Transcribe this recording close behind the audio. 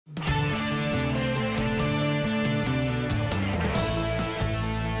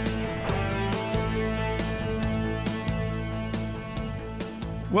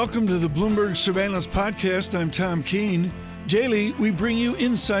Welcome to the Bloomberg Surveillance Podcast. I'm Tom Keene. Daily, we bring you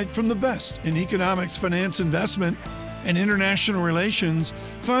insight from the best in economics, finance, investment, and international relations.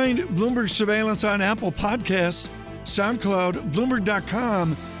 Find Bloomberg Surveillance on Apple Podcasts, SoundCloud,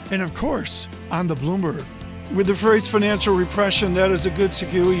 Bloomberg.com, and of course, on the Bloomberg. With the phrase financial repression, that is a good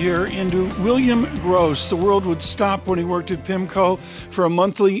segue here into William Gross. The world would stop when he worked at PIMCO for a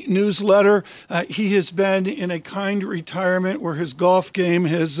monthly newsletter. He has been in a kind retirement where his golf game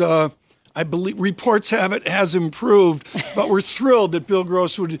has, I believe, reports have it, has improved. But we're thrilled that Bill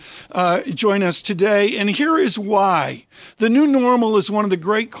Gross would join us today. And here is why. The new normal is one of the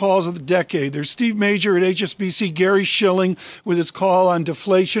great calls of the decade. There's Steve Major at HSBC, Gary Shilling with his call on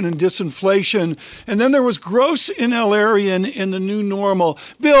deflation and disinflation. And then there was Gross and El-Erian in the new normal.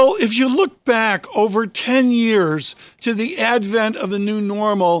 Bill, if you look back over 10 years to the advent of the new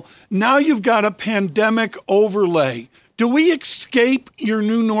normal, now you've got a pandemic overlay. Do we escape your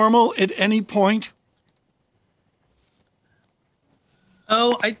new normal at any point?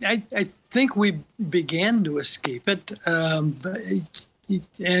 Oh, I think we began to escape it,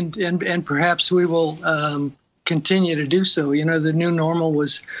 and perhaps we will continue to do so. You know, the new normal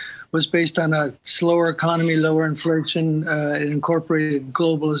was based on a slower economy, lower inflation, it incorporated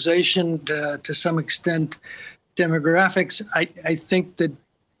globalization, to some extent demographics. I think that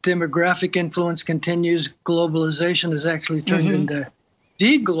demographic influence continues. Globalization has actually turned into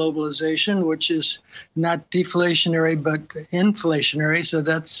deglobalization, which is not deflationary but inflationary. So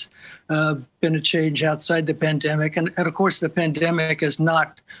that's been a change outside the pandemic, and of course the pandemic has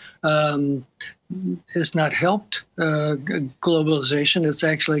not helped globalization. It's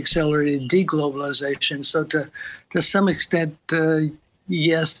actually accelerated deglobalization. So to some extent,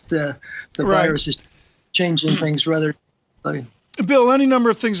 yes, the virus is changing things rather. Bill, any number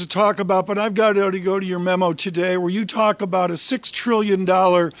of things to talk about, but I've got to go to your memo today where you talk about a $6 trillion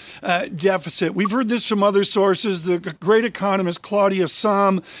deficit. We've heard this from other sources. The great economist Claudia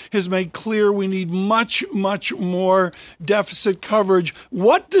Sahm has made clear we need much, much more deficit coverage.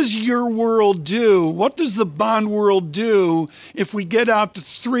 What does your world do? What does the bond world do if we get out to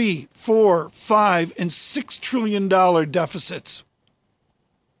 $3, $4, $5, and $6 trillion deficits?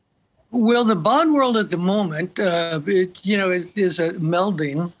 Well, the bond world at the moment, it is a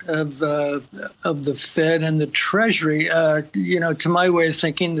melding of the Fed and the Treasury. To my way of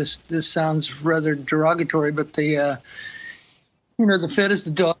thinking, this sounds rather derogatory, but the Fed is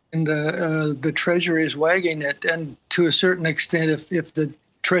the dog and the Treasury is wagging it. And to a certain extent, if the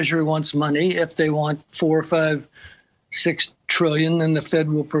Treasury wants money, if they want 4, 5, 6 trillion, then the Fed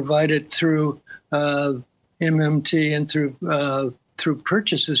will provide it through MMT and through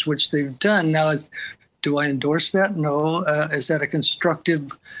purchases, which they've done. Now, do I endorse that? No. Is that a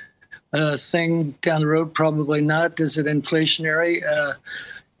constructive thing down the road? Probably not. Is it inflationary?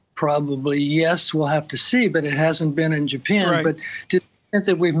 Probably yes. We'll have to see, but it hasn't been in Japan. Right. But to the extent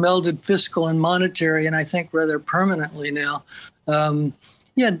that we've melded fiscal and monetary, and I think rather permanently now,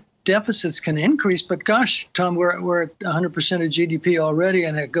 deficits can increase, but gosh, Tom, we're at 100% of GDP already,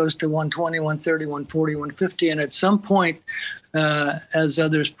 and it goes to 120, 130, 140, 150, and at some point, as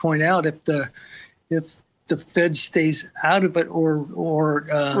others point out, if the Fed stays out of it or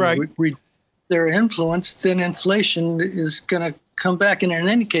their influence, then inflation is going to come back. And in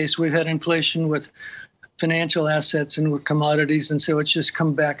any case, we've had inflation with financial assets and with commodities, and so it's just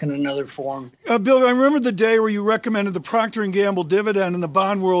come back in another form. Bill, I remember the day where you recommended the Procter & Gamble dividend and the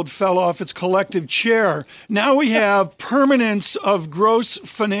bond world fell off its collective chair. Now we have permanence of gross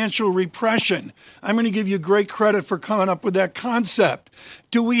financial repression. I'm going to give you great credit for coming up with that concept.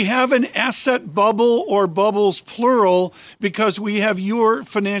 Do we have an asset bubble or bubbles plural because we have your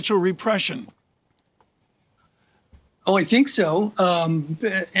financial repression? Oh, I think so.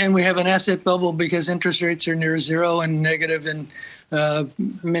 And we have an asset bubble because interest rates are near zero and negative in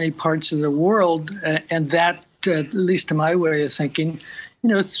many parts of the world. And that, at least to my way of thinking,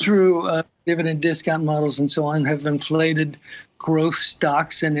 through dividend discount models and so on, have inflated growth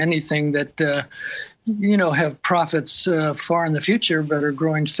stocks and anything that, have profits far in the future but are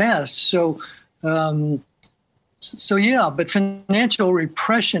growing fast. So but financial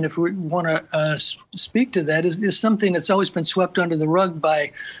repression, if we want to speak to that, is something that's always been swept under the rug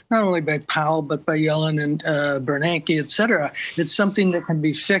by not only by Powell, but by Yellen and Bernanke, et cetera. It's something that can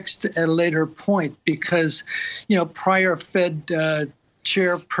be fixed at a later point because, prior Fed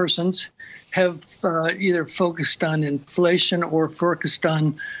chairpersons have either focused on inflation or focused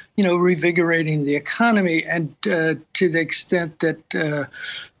on, revigorating the economy. And to the extent that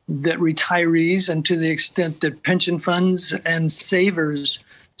that retirees and to the extent that pension funds and savers,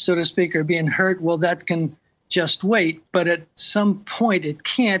 so to speak, are being hurt, well, that can just wait. But at some point it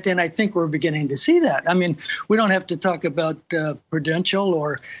can't. And I think we're beginning to see that. I mean, we don't have to talk about Prudential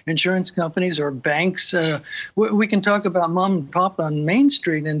or insurance companies or banks. We can talk about mom and pop on Main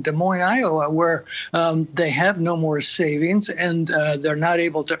Street in Des Moines, Iowa, where they have no more savings and they're not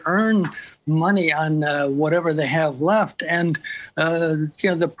able to earn money on whatever they have left. And,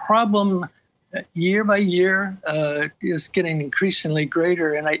 the problem year by year is getting increasingly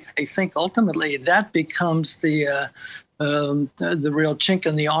greater. And I think ultimately that becomes the real chink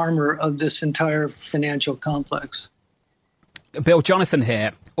in the armor of this entire financial complex. Bill, Jonathan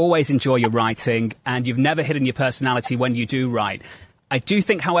here. Always enjoy your writing, and you've never hidden your personality when you do write. I do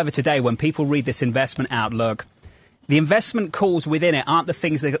think, however, today when people read this investment outlook, the investment calls within it aren't the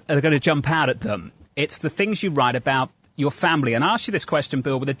things that are going to jump out at them. It's the things you write about your family. And I ask you this question,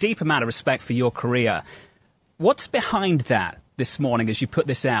 Bill, with a deep amount of respect for your career. What's behind that this morning as you put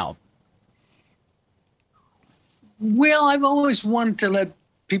this out? Well, I've always wanted to let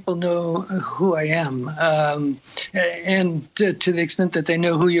people know who I am, and to the extent that they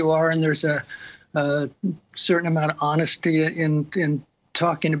know who you are, and there's a certain amount of honesty in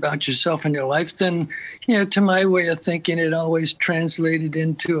talking about yourself and your life, then, to my way of thinking, it always translated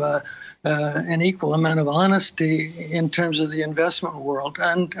into an equal amount of honesty in terms of the investment world.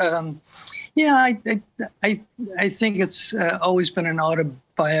 And I think it's always been an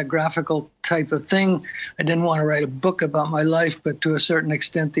autobiographical type of thing. I didn't want to write a book about my life, but to a certain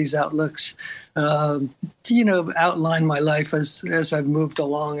extent, these outlooks, outline my life as I've moved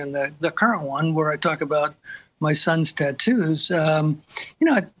along. And the current one, where I talk about my son's tattoos, I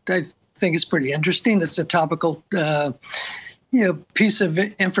think it's pretty interesting. It's a topical piece of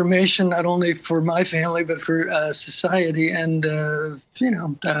information, not only for my family, but for society. And, to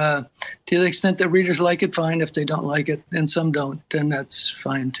the extent that readers like it, fine. If they don't like it, and some don't, then that's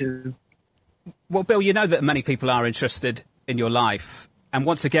fine too. Well, Bill, you know that many people are interested in your life. And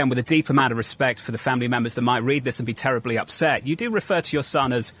once again, with a deep amount of respect for the family members that might read this and be terribly upset, you do refer to your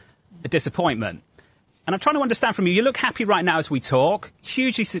son as a disappointment. And I'm trying to understand from you, you look happy right now as we talk,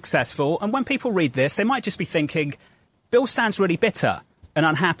 hugely successful. And when people read this, they might just be thinking, Bill sounds really bitter and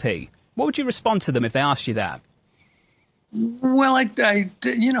unhappy. What would you respond to them if they asked you that? Well, I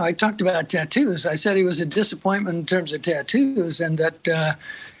talked about tattoos. I said he was a disappointment in terms of tattoos, and that, that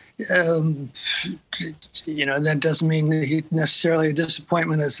doesn't mean that he's necessarily a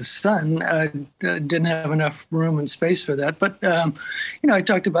disappointment as a son. I didn't have enough room and space for that. But, I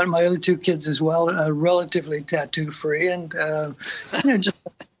talked about my other two kids as well, relatively tattoo-free, and, just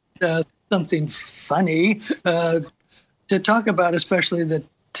something funny to talk about, especially the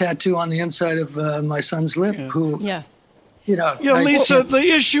tattoo on the inside of my son's lip, Lisa, the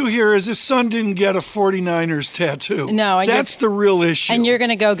issue here is his son didn't get a 49ers tattoo. No, that's the real issue. And you're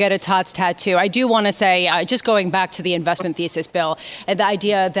going to go get a Tots tattoo. I do want to say, just going back to the investment thesis, Bill, the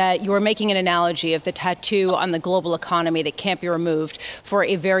idea that you were making an analogy of the tattoo on the global economy that can't be removed for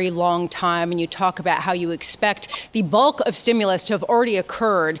a very long time. And you talk about how you expect the bulk of stimulus to have already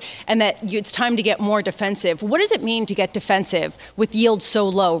occurred and that it's time to get more defensive. What does it mean to get defensive with yields so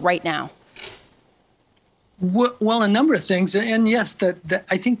low right now? Well, a number of things, and yes, that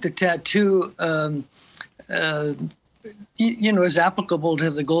I think the tattoo, is applicable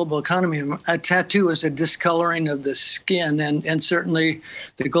to the global economy. A tattoo is a discoloring of the skin, and certainly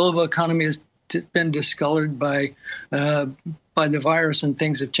the global economy has been discolored by the virus, and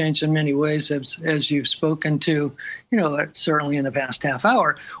things have changed in many ways, as you've spoken to, certainly in the past half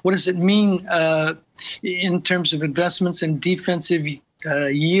hour. What does it mean in terms of investments in defensive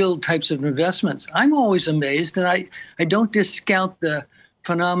yield types of investments? I'm always amazed, and I don't discount the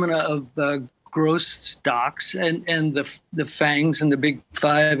phenomena of growth stocks and the FANGs and the big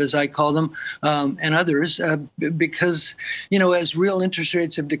five, as I call them, and others, because, as real interest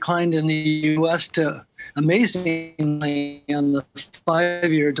rates have declined in the U.S. to amazingly on the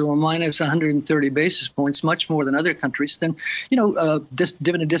 5-year to a minus 130 basis points, much more than other countries, then, this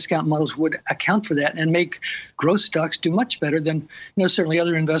dividend discount models would account for that and make growth stocks do much better than, certainly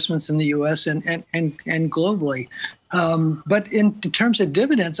other investments in the U.S. and globally. But in terms of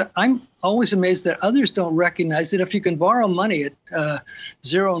dividends, I'm always amazed that others don't recognize that if you can borrow money at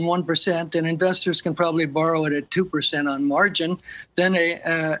 0 and 1%, and investors can probably borrow it at 2% on margin, then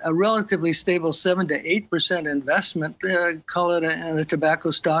a relatively stable 7 to 8% investment, call it a tobacco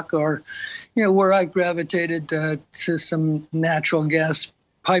stock, or where I gravitated to some natural gas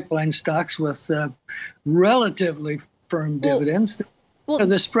pipeline stocks with relatively firm dividends.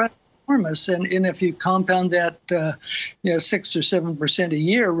 The spread enormous. And if you compound that, 6 or 7% a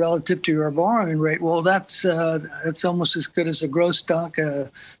year relative to your borrowing rate, well, that's almost as good as a growth stock.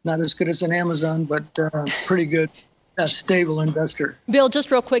 Not as good as an Amazon, but pretty good. A stable investor. Bill, just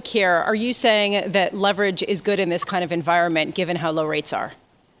real quick here. Are you saying that leverage is good in this kind of environment, given how low rates are?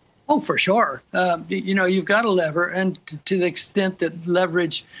 Oh, for sure. You've got to lever. And to the extent that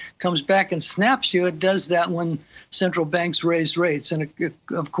leverage comes back and snaps you, it does that when central banks raise rates. And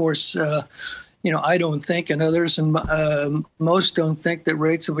of course, I don't think, and others and most don't think that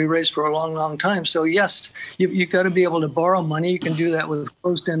rates will be raised for a long, long time. So yes, you've got to be able to borrow money. You can do that with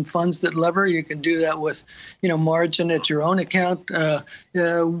closed-end funds that lever. You can do that with, margin at your own account.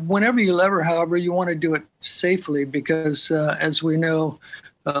 Whenever you lever, however, you want to do it safely because, as we know,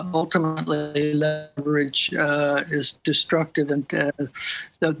 ultimately leverage is destructive and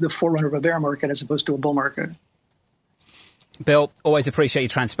the forerunner of a bear market as opposed to a bull market. Bill, always appreciate your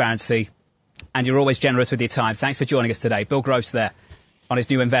transparency. And you're always generous with your time. Thanks for joining us today. Bill Gross there on his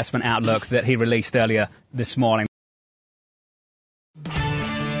new investment outlook that he released earlier this morning.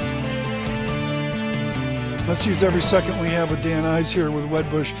 Let's use every second we have with Dan Ives here with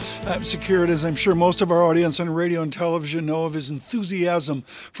Wedbush Securities. I'm sure most of our audience on radio and television know of his enthusiasm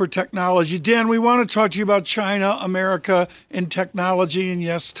for technology. Dan, we want to talk to you about China, America, and technology, and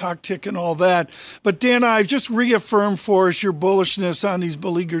yes, TalkTick and all that. But Dan Ives, just reaffirm for us your bullishness on these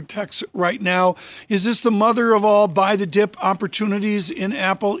beleaguered techs right now. Is this the mother of all buy-the-dip opportunities in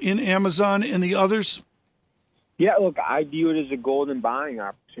Apple, in Amazon, and the others? Yeah, look, I view it as a golden buying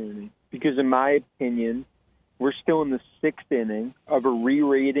opportunity because, in my opinion, we're still in the sixth inning of a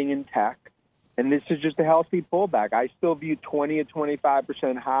re-rating in tech, and this is just a healthy pullback. I still view 20 to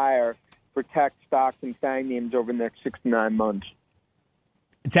 25% higher for tech stocks and FANG names over the next 6 to 9 months.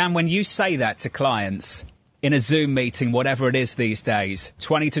 Dan, when you say that to clients in a Zoom meeting, whatever it is these days,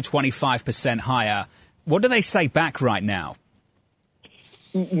 20 to 25% higher, what do they say back right now?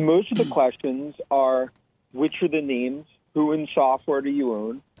 Most of the questions are, which are the names? Who in software do you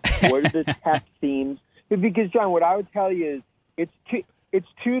own? What are the tech themes? Because, John, what I would tell you is it's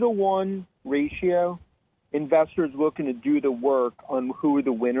 2-to-1 ratio. Investors looking to do the work on who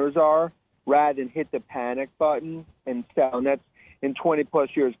the winners are rather than hit the panic button and sell. And that's in 20-plus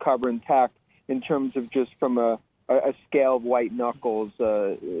years covering tech in terms of just from a scale of white knuckles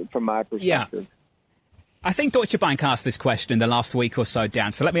from my perspective. Yeah. I think Deutsche Bank asked this question in the last week or so,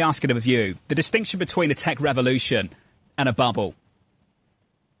 Dan, so let me ask it of you. The distinction between a tech revolution and a bubble.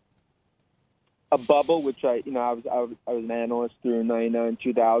 A bubble, which I was an analyst through 99,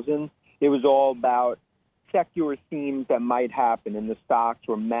 2000. It was all about secular themes that might happen, and the stocks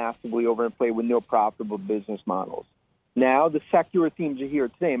were massively overinflated with no profitable business models. Now the secular themes are here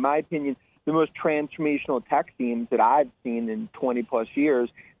today. In my opinion, the most transformational tech themes that I've seen in 20-plus years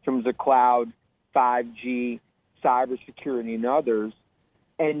in terms of cloud, 5G, cybersecurity, and others.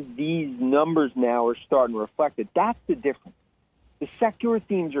 And these numbers now are starting to reflect it. That's the difference. The secular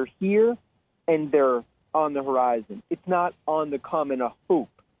themes are here, and they're on the horizon. It's not on the come and a hope.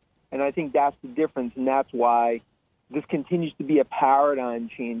 And I think that's the difference, and that's why this continues to be a paradigm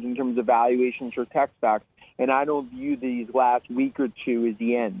change in terms of valuations for tech stocks. And I don't view these last week or two as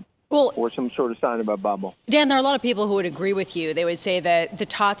the end or some sort of sign of a bubble. Dan, there are a lot of people who would agree with you. They would say that the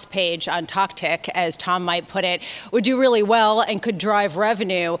TOTS page on TalkTick, as Tom might put it, would do really well and could drive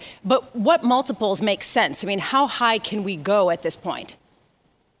revenue. But what multiples make sense? I mean, how high can we go at this point?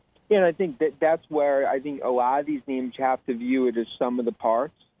 Yeah, and I think that's where I think a lot of these names you have to view it as sum of the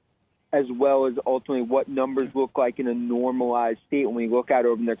parts, as well as ultimately what numbers look like in a normalized state when we look at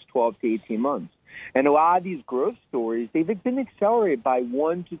over the next 12 to 18 months. And a lot of these growth stories, they've been accelerated by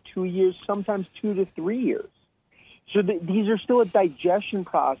 1 to 2 years, sometimes 2 to 3 years. So these are still a digestion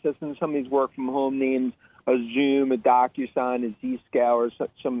process in some of these work-from-home names, a Zoom, a DocuSign, a Zscaler, or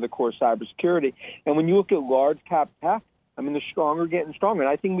some of the core cybersecurity. And when you look at large-cap tech, I mean, the stronger getting stronger. And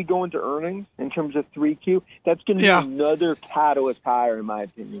I think we go into earnings in terms of 3Q. That's going to be another catalyst higher, in my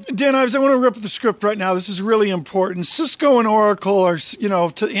opinion. Dan Ives, I want to rip the script right now. This is really important. Cisco and Oracle are,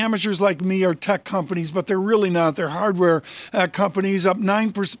 to amateurs like me, are tech companies, but they're really not. They're hardware companies, up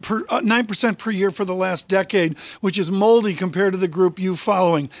 9% per year for the last decade, which is moldy compared to the group you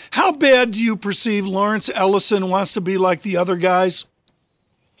following. How bad do you perceive Lawrence Ellison wants to be like the other guys?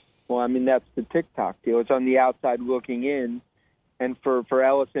 Well, I mean, that's the TikTok deal. It's on the outside looking in. And for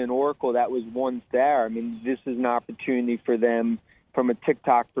Ellison and Oracle, that was once there. I mean, this is an opportunity for them from a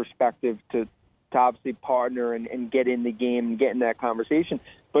TikTok perspective to obviously partner and get in the game and get in that conversation.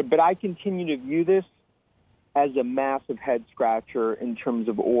 But I continue to view this as a massive head scratcher in terms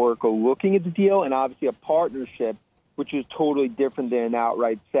of Oracle looking at the deal and obviously a partnership which is totally different than an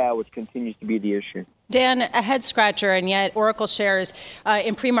outright sale, which continues to be the issue. Dan, a head scratcher, and yet Oracle shares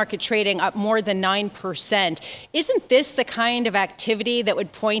in pre-market trading up more than 9%. Isn't this the kind of activity that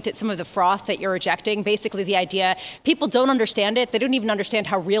would point at some of the froth that you're ejecting? Basically, the idea people don't understand it. They don't even understand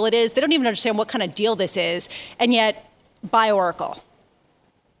how real it is. They don't even understand what kind of deal this is, and yet buy Oracle.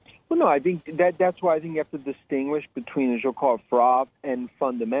 Well, no, I think that's why I think you have to distinguish between, as you'll call it, froth and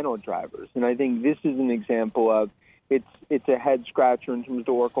fundamental drivers. And I think this is an example of it's a head scratcher in terms of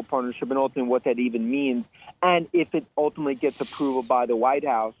the Oracle partnership and ultimately what that even means. And if it ultimately gets approval by the White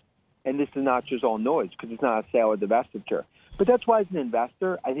House, and this is not just all noise because it's not a sale or divestiture. But that's why as an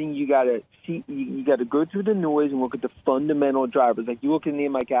investor, I think you got to go through the noise and look at the fundamental drivers. Like you look at a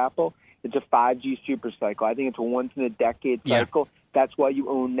name like Apple, it's a 5G super cycle. I think it's a once in a decade cycle. Yeah. That's why you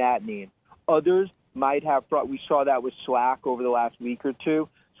own that name. Others might have fraud. We saw that with Slack over the last week or two.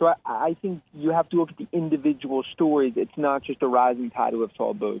 So I think you have to look at the individual stories. It's not just a rising tide lifts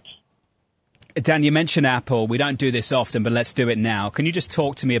all boats. Dan, you mentioned Apple. We don't do this often, but let's do it now. Can you just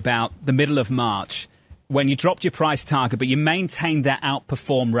talk to me about the middle of March when you dropped your price target, but you maintained that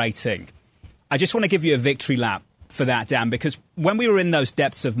outperform rating? I just want to give you a victory lap for that, Dan, because when we were in those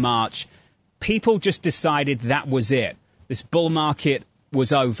depths of March, people just decided that was it. This bull market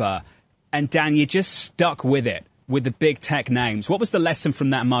was over. And Dan, you just stuck with it, with the big tech names. What was the lesson from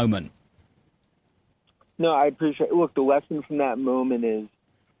that moment? No, I appreciate it. Look, the lesson from that moment is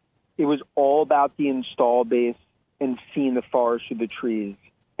it was all about the install base and seeing the forest through the trees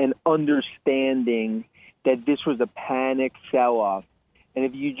and understanding that this was a panic sell-off. And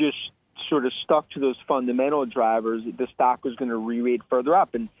if you just sort of stuck to those fundamental drivers, the stock was going to re-rate further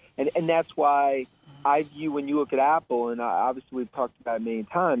up. And that's why I view, when you look at Apple, and obviously we've talked about it many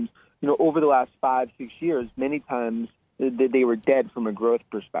times, over the last 5-6 years, many times they were dead from a growth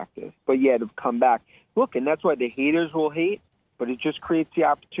perspective, but yet have come back. Look, and that's why the haters will hate, but it just creates the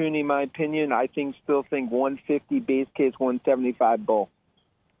opportunity, in my opinion. I still think 150 base case, 175 bull.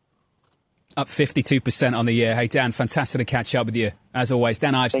 Up 52% on the year. Hey, Dan, fantastic to catch up with you. As always,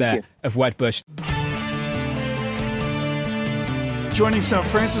 Dan Ives there of Wedbush. Joining us now,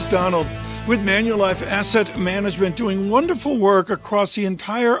 Francis Donald with Manulife Asset Management, doing wonderful work across the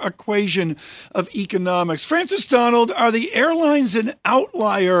entire equation of economics. Francis Donald, are the airlines an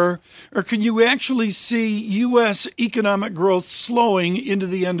outlier, or can you actually see U.S. economic growth slowing into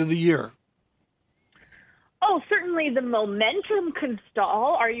the end of the year? Oh, certainly the momentum could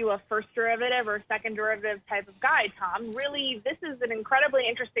stall. Are you a first derivative or second derivative type of guy, Tom? Really, this is an incredibly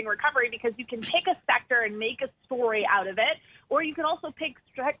interesting recovery because you can pick a sector and make a story out of it, or you can also pick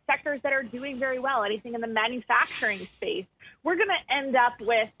sectors that are doing very well, anything in the manufacturing space. We're going to end up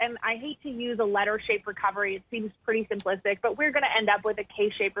with, and I hate to use a letter-shaped recovery, it seems pretty simplistic, but we're going to end up with a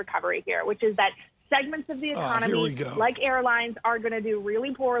K-shaped recovery here, which is that segments of the economy, like airlines, are going to do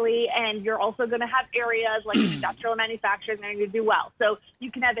really poorly, and you're also going to have areas like industrial manufacturing that are going to do well. So you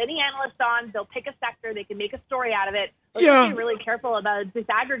can have any analyst on, they'll pick a sector, they can make a story out of it. Let's be really careful about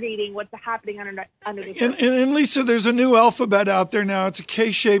disaggregating what's happening under the surface. And Lisa, there's a new alphabet out there now. It's a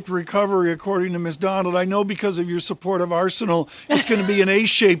K-shaped recovery, according to Ms. Donald. I know because of your support of Arsenal, it's going to be an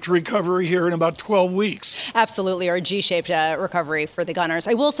A-shaped recovery here in about 12 weeks. Absolutely, or a G-shaped recovery for the Gunners.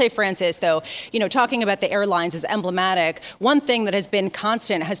 I will say, Francis, though, talking about the airlines is emblematic. One thing that has been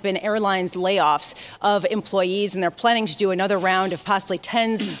constant has been airlines' layoffs of employees, and they're planning to do another round of possibly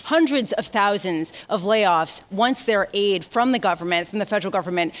hundreds of thousands of layoffs once their aid from the government, from the federal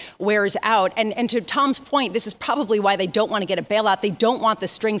government, wears out. And to Tom's point, this is probably why they don't want to get a bailout. They don't want the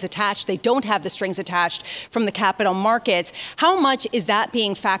strings attached. They don't have the strings attached from the capital markets. How much is that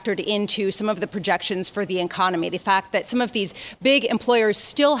being factored into some of the projections for the economy? The fact that some of these big employers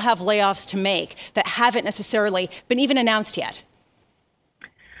still have layoffs to make that haven't necessarily been even announced yet?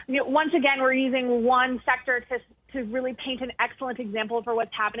 Once again, we're using one sector to really paint an excellent example for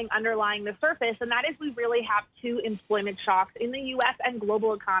what's happening underlying the surface, and that is we really have two employment shocks in the U.S. and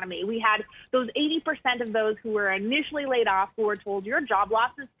global economy. We had those 80% of those who were initially laid off who were told your job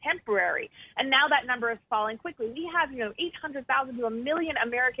loss is temporary, and now that number is falling quickly. We have 800,000 to 1 million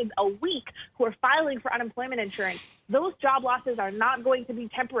Americans a week who are filing for unemployment insurance. Those job losses are not going to be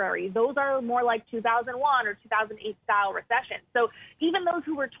temporary. Those are more like 2001 or 2008 style recession. So even those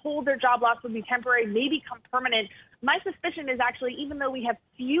who were told their job loss would be temporary may become permanent. My suspicion is actually, even though we have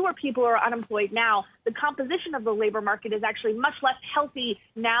fewer people who are unemployed now, the composition of the labor market is actually much less healthy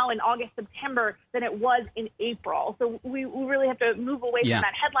now in August, September than it was in April. So we really have to move away from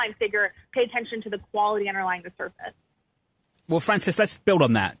that headline figure, pay attention to the quality underlying the surface. Well, Francis, let's build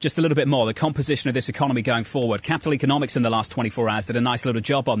on that just a little bit more. The composition of this economy going forward. Capital Economics in the last 24 hours did a nice little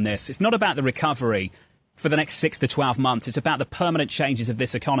job on this. It's not about the recovery. for the next 6 to 12 months. It's about the permanent changes of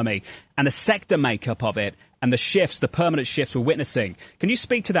this economy and the sector makeup of it and the permanent shifts we're witnessing. Can you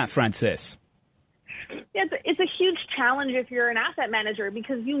speak to that, Frances? Yeah, it's a huge challenge if you're an asset manager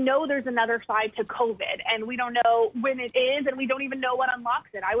because you know there's another side to COVID and we don't know when it is and we don't even know what unlocks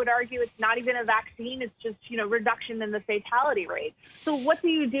it. I would argue it's not even a vaccine. It's just, reduction in the fatality rate. So what do?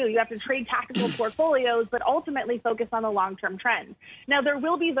 You have to trade tactical portfolios, but ultimately focus on the long-term trends. Now, there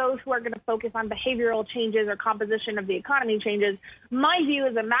will be those who are going to focus on behavioral changes or composition of the economy changes. My view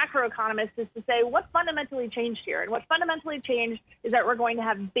as a macroeconomist is to say what fundamentally changed here. And what fundamentally changed is that we're going to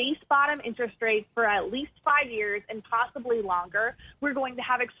have base bottom interest rates for at least 5 years and possibly longer. We're going to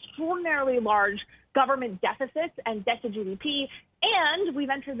have extraordinarily large government deficits and debt to GDP. And we've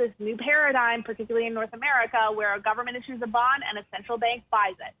entered this new paradigm, particularly in North America, where a government issues a bond and a central bank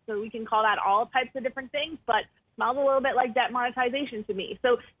buys it. So we can call that all types of different things, but smells a little bit like debt monetization to me.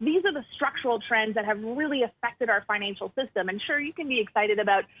 So these are the structural trends that have really affected our financial system. And sure, you can be excited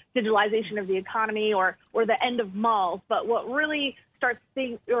about digitalization of the economy or the end of malls, but what really starts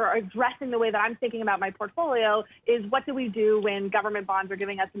addressing the way that I'm thinking about my portfolio is what do we do when government bonds are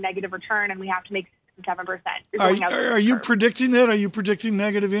giving us a negative return and we have to make 7%. Are you predicting that? Are you predicting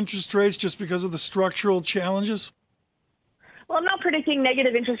negative interest rates just because of the structural challenges? Well, I'm not predicting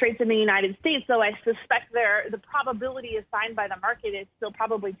negative interest rates in the United States, so I suspect the probability assigned by the market is still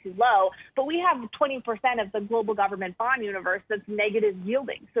probably too low. But we have 20% of the global government bond universe that's negative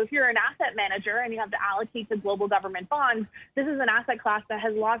yielding. So if you're an asset manager and you have to allocate to global government bonds, this is an asset class that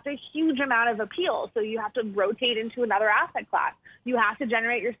has lost a huge amount of appeal. So you have to rotate into another asset class. You have to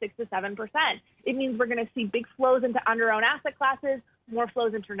generate your 6 to 7%. It means we're going to see big flows into under-owned asset classes, more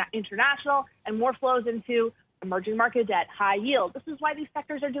flows into international, and more flows into emerging market debt, high yield. This is why these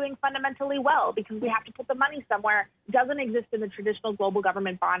sectors are doing fundamentally well, because we have to put the money somewhere. It doesn't exist in the traditional global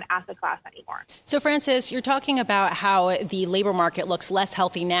government bond asset class anymore. So, Frances, you're talking about how the labor market looks less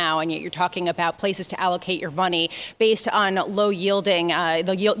healthy now, and yet you're talking about places to allocate your money based on low yielding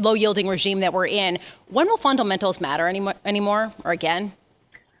regime that we're in. When will fundamentals matter anymore or again?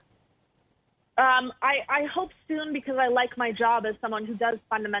 I hope soon, because I like my job as someone who does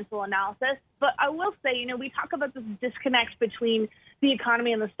fundamental analysis. But I will say, we talk about this disconnect between the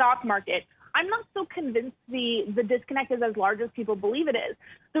economy and the stock market. I'm not so convinced the disconnect is as large as people believe it is.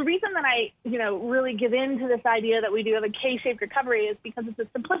 The reason that I, really give in to this idea that we do have a K-shaped recovery is because it's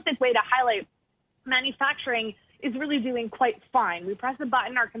a simplistic way to highlight manufacturing is really doing quite fine. We press a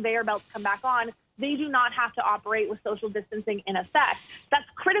button, our conveyor belts come back on. They do not have to operate with social distancing in effect. That's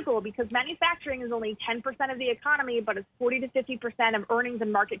critical because manufacturing is only 10% of the economy, but it's 40 to 50% of earnings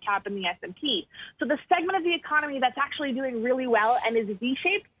and market cap in the S&P. So the segment of the economy that's actually doing really well and is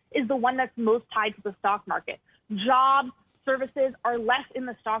V-shaped is the one that's most tied to the stock market. Jobs, services are less in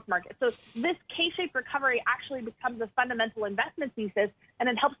the stock market. So this K-shaped recovery actually becomes a fundamental investment thesis, and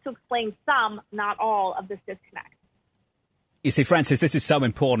it helps to explain some, not all, of this disconnect. You see, Frances, this is so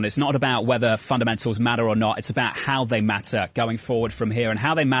important. It's not about whether fundamentals matter or not. It's about how they matter going forward from here and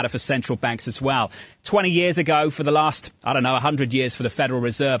how they matter for central banks as well. 20 years ago, for the last, 100 years for the Federal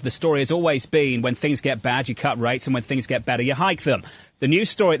Reserve, the story has always been when things get bad, you cut rates, and when things get better, you hike them. The new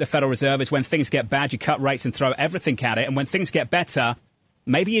story at the Federal Reserve is when things get bad, you cut rates and throw everything at it. And when things get better,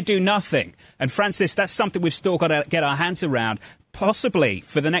 maybe you do nothing. And Frances, that's something we've still got to get our hands around, possibly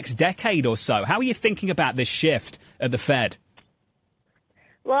for the next decade or so. How are you thinking about this shift at the Fed?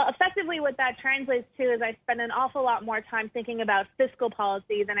 Well, effectively what that translates to is I spend an awful lot more time thinking about fiscal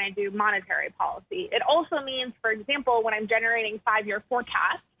policy than I do monetary policy. It also means, for example, when I'm generating 5-year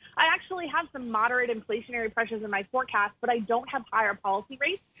forecasts, I actually have some moderate inflationary pressures in my forecast, but I don't have higher policy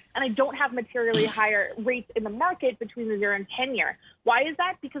rates, and I don't have materially higher rates in the market between the 0 and 10-year. Why is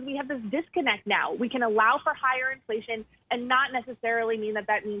that? Because we have this disconnect now. We can allow for higher inflation and not necessarily mean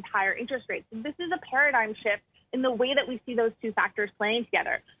that means higher interest rates. So this is a paradigm shift in the way that we see those two factors playing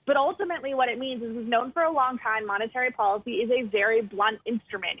together. But ultimately what it means is we've known for a long time monetary policy is a very blunt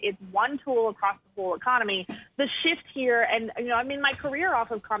instrument. It's one tool across the whole economy. The shift here, and I'm in my career off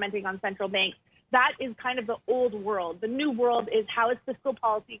of commenting on central banks, that is kind of the old world. The new world is how is fiscal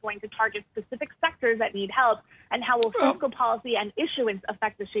policy going to target specific sectors that need help, and how will fiscal policy and issuance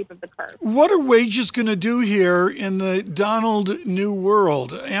affect the shape of the curve? What are wages going to do here in the Donald new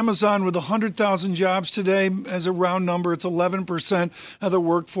world? Amazon with 100,000 jobs today, as a round number, it's 11% of the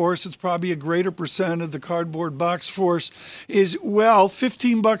workforce. It's probably a greater percent of the cardboard box force is,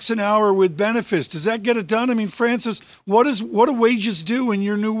 $15 an hour with benefits. Does that get it done? I mean, Frances, what do wages do in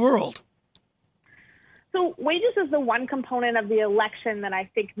your new world? So wages is the one component of the election that I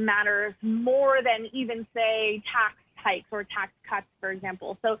think matters more than even, say, tax hikes or tax cuts, for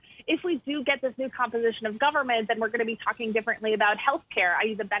example. So if we do get this new composition of government, then we're going to be talking differently about healthcare,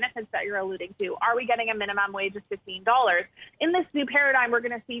 i.e. the benefits that you're alluding to. Are we getting a minimum wage of $15? In this new paradigm, we're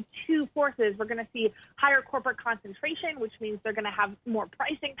going to see two forces. We're going to see higher corporate concentration, which means they're going to have more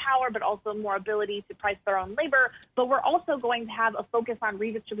pricing power, but also more ability to price their own labor. But we're also going to have a focus on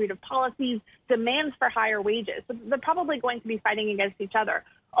redistributive policies, demands for higher wages. So they're probably going to be fighting against each other.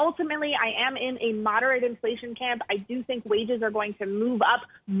 Ultimately, I am in a moderate inflation camp. I do think wages are going to move up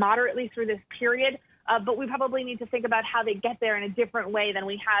moderately through this period, but we probably need to think about how they get there in a different way than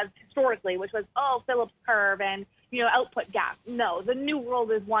we have historically, which was, Phillips curve and, output gap. No, the new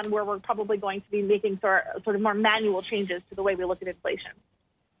world is one where we're probably going to be making sort of more manual changes to the way we look at inflation.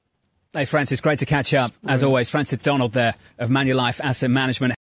 Hey, Frances, great to catch up. As always, Frances Donald there of Manulife Asset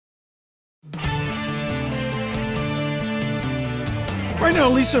Management. Right now,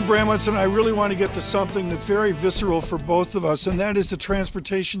 Lisa Abramowitz and I really want to get to something that's very visceral for both of us, and that is the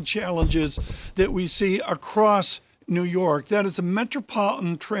transportation challenges that we see across New York. That is the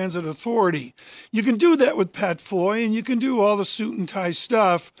Metropolitan Transit Authority. You can do that with Pat Foy, and you can do all the suit and tie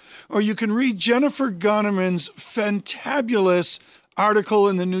stuff, or you can read Jennifer Gunneman's fantabulous article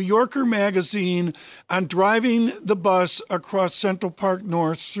in the New Yorker magazine on driving the bus across Central Park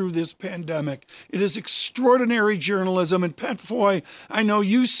North through this pandemic. It is extraordinary journalism. And Pat Foy, I know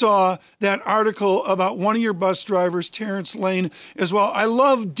you saw that article about one of your bus drivers, Terrence Lane, as well. I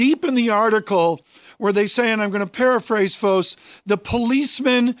love deep in the article where they say, and I'm going to paraphrase, folks, the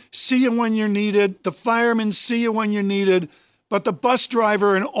policemen see you when you're needed, the firemen see you when you're needed, but the bus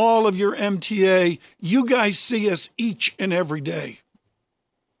driver and all of your MTA, you guys see us each and every day.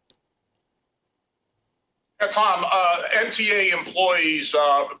 Yeah, Tom, MTA employees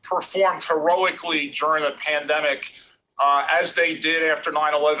performed heroically during the pandemic, as they did after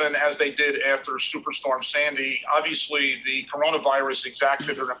 9/11, as they did after Superstorm Sandy. Obviously, the coronavirus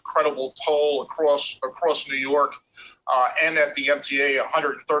exacted an incredible toll across New York. And at the MTA,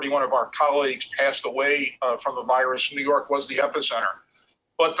 131 of our colleagues passed away from the virus. New York was the epicenter.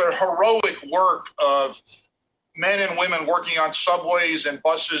 But the heroic work of men and women working on subways and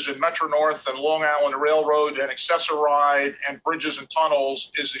buses in Metro North and Long Island Railroad and Access-A-Ride and bridges and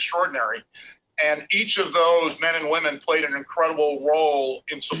tunnels is extraordinary. And each of those men and women played an incredible role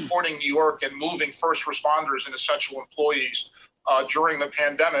in supporting New York and moving first responders and essential employees during the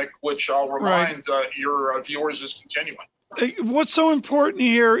pandemic, which I'll remind your viewers is continuing. What's so important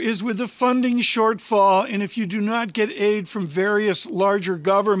here is with the funding shortfall, and if you do not get aid from various larger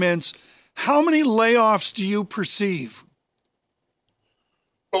governments, how many layoffs do you perceive?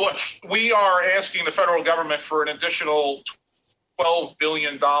 Well, look, we are asking the federal government for an additional $12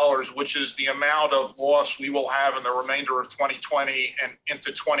 billion, which is the amount of loss we will have in the remainder of 2020 and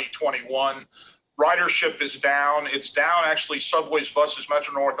into 2021. Ridership is down. It's down, actually, subways, buses,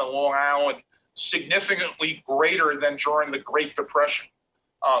 Metro North, and Long Island, significantly greater than during the Great Depression,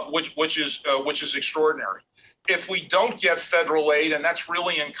 which is extraordinary. If we don't get federal aid, and that's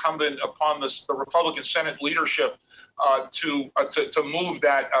really incumbent upon the Republican Senate leadership to move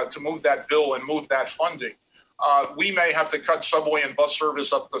that bill and move that funding, we may have to cut subway and bus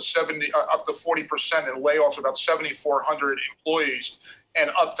service up to 40% and lay off about 7,400 employees, and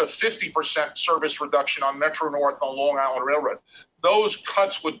up to 50% service reduction on Metro North and Long Island Railroad. Those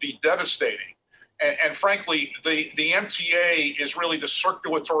cuts would be devastating. And frankly, the MTA is really the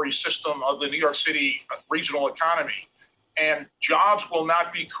circulatory system of the New York City regional economy. And jobs will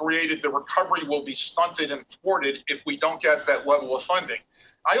not be created. The recovery will be stunted and thwarted if we don't get that level of funding.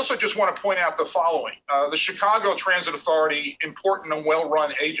 I also just want to point out the following. The Chicago Transit Authority, important and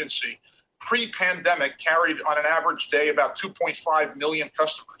well-run agency, pre-pandemic carried on an average day about 2.5 million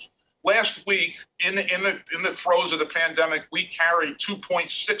customers. Last week, in the throes of the pandemic, we carried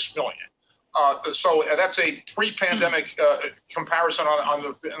 2.6 million. So that's a pre-pandemic comparison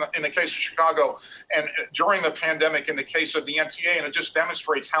in the case of Chicago, and during the pandemic in the case of the MTA, and it just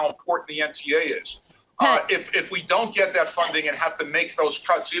demonstrates how important the MTA is. If we don't get that funding and have to make those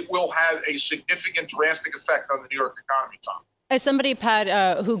cuts, it will have a significant, drastic effect on the New York economy, Tom. As somebody,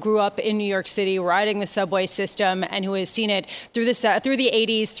 Pat, who grew up in New York City, riding the subway system, and who has seen it through the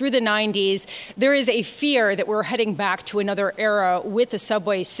 80s, through the 90s, there is a fear that we're heading back to another era with the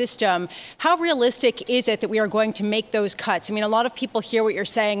subway system. How realistic is it that we are going to make those cuts? I mean, a lot of people hear what you're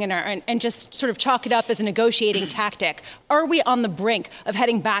saying and just sort of chalk it up as a negotiating tactic. Are we on the brink of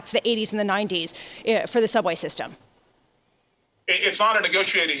heading back to the 80s and the 90s for the subway system? It's not a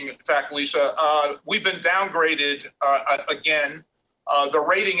negotiating attack, Lisa. We've been downgraded again. The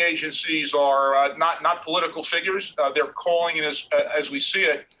rating agencies are not political figures. They're calling it as we see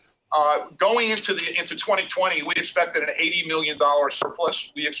it. Going into 2020, we expected an $80 million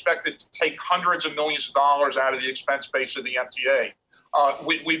surplus. We expected to take hundreds of millions of dollars out of the expense base of the MTA.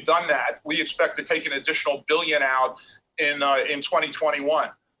 We've done that. We expect to take an additional $1 billion out in 2021.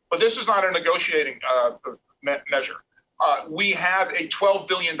 But this is not a negotiating measure. We have a $12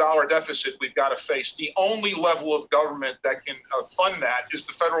 billion deficit we've got to face. The only level of government that can fund that is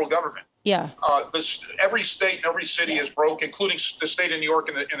the federal government. Yeah. Every state and every city is broke, including the state of New York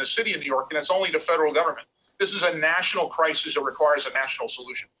and the city of New York, and it's only the federal government. This is a national crisis that requires a national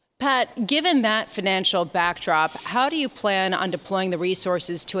solution. Pat, given that financial backdrop, how do you plan on deploying the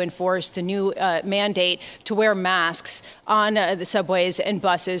resources to enforce the new mandate to wear masks on the subways and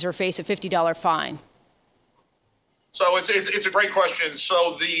buses or face a $50 fine? So it's a great question.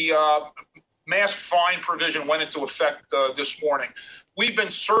 So the mask fine provision went into effect this morning. We've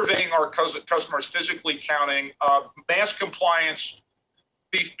been surveying our customers, physically counting. Mask compliance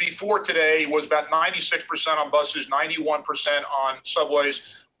before today was about 96% on buses, 91% on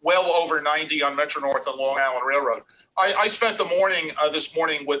subways, well over 90 on Metro North and Long Island Railroad. I spent the morning this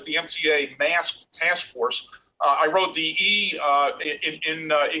morning with the MTA Mask Task Force. I rode the E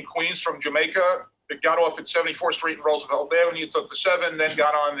in Queens from Jamaica. It got off at 74th Street and Roosevelt Avenue, took the 7, then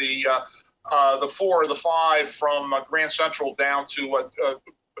got on the 4 or the 5 from Grand Central down to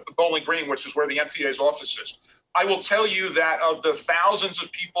Bowling Green, which is where the MTA's office is. I will tell you that of the thousands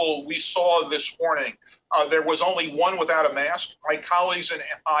of people we saw this morning, there was only one without a mask. My colleagues and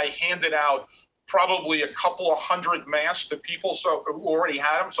I handed out probably a couple of hundred masks to people who already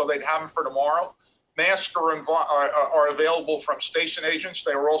had them, so they'd have them for tomorrow. Masks are available from station agents.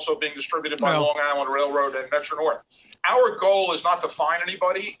 They were also being distributed by Long Island Railroad and Metro North. Our goal is not to fine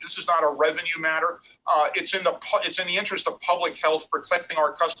anybody. This is not a revenue matter. It's in the interest of public health, protecting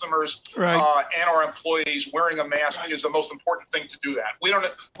our customers and our employees. Wearing a mask is the most important thing to do that.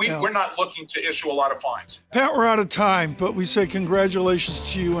 We're not looking to issue a lot of fines. Pat, we're out of time, but we say congratulations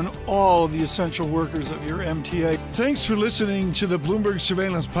to you and all of the essential workers of your MTA. Thanks for listening to the Bloomberg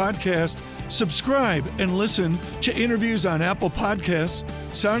Surveillance Podcast. Subscribe and listen to interviews on Apple Podcasts,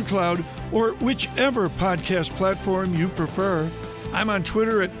 SoundCloud, or whichever podcast platform you prefer. I'm on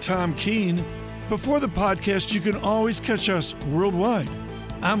Twitter at Tom Keene. Before the podcast, you can always catch us worldwide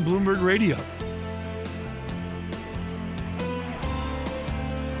on Bloomberg Radio.